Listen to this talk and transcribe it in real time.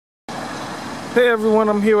Hey everyone,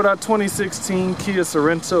 I'm here with our 2016 Kia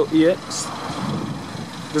Sorento EX.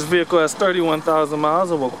 This vehicle has 31,000 miles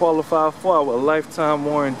and will qualify for our lifetime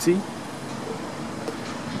warranty.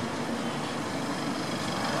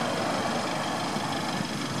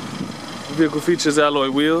 The vehicle features alloy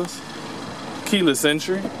wheels, keyless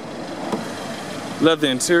entry, leather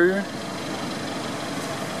interior,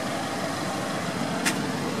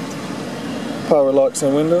 power locks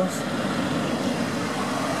and windows,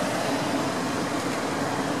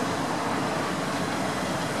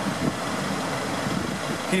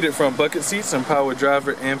 heated front bucket seats and power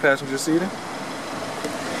driver and passenger seating.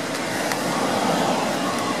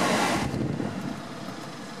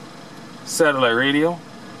 Satellite radio,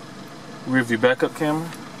 rear view backup camera,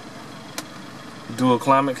 dual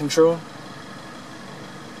climate control,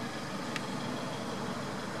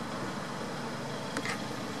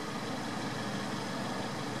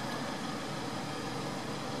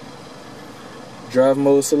 drive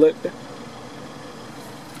mode selector,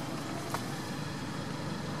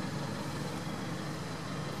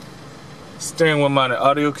 steering wheel mounted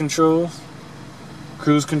audio controls,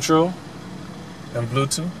 cruise control, and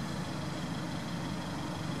Bluetooth.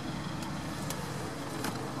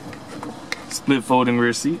 Split folding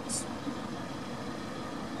rear seats.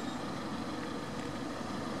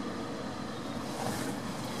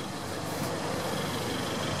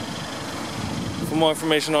 For more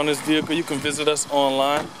information on this vehicle, you can visit us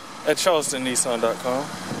online at charlestonnissan.com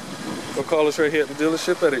or call us right here at the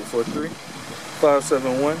dealership at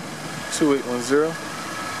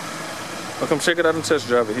 843-571-2810, or come check it out and test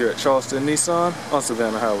drive it here at Charleston Nissan on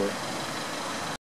Savannah Highway.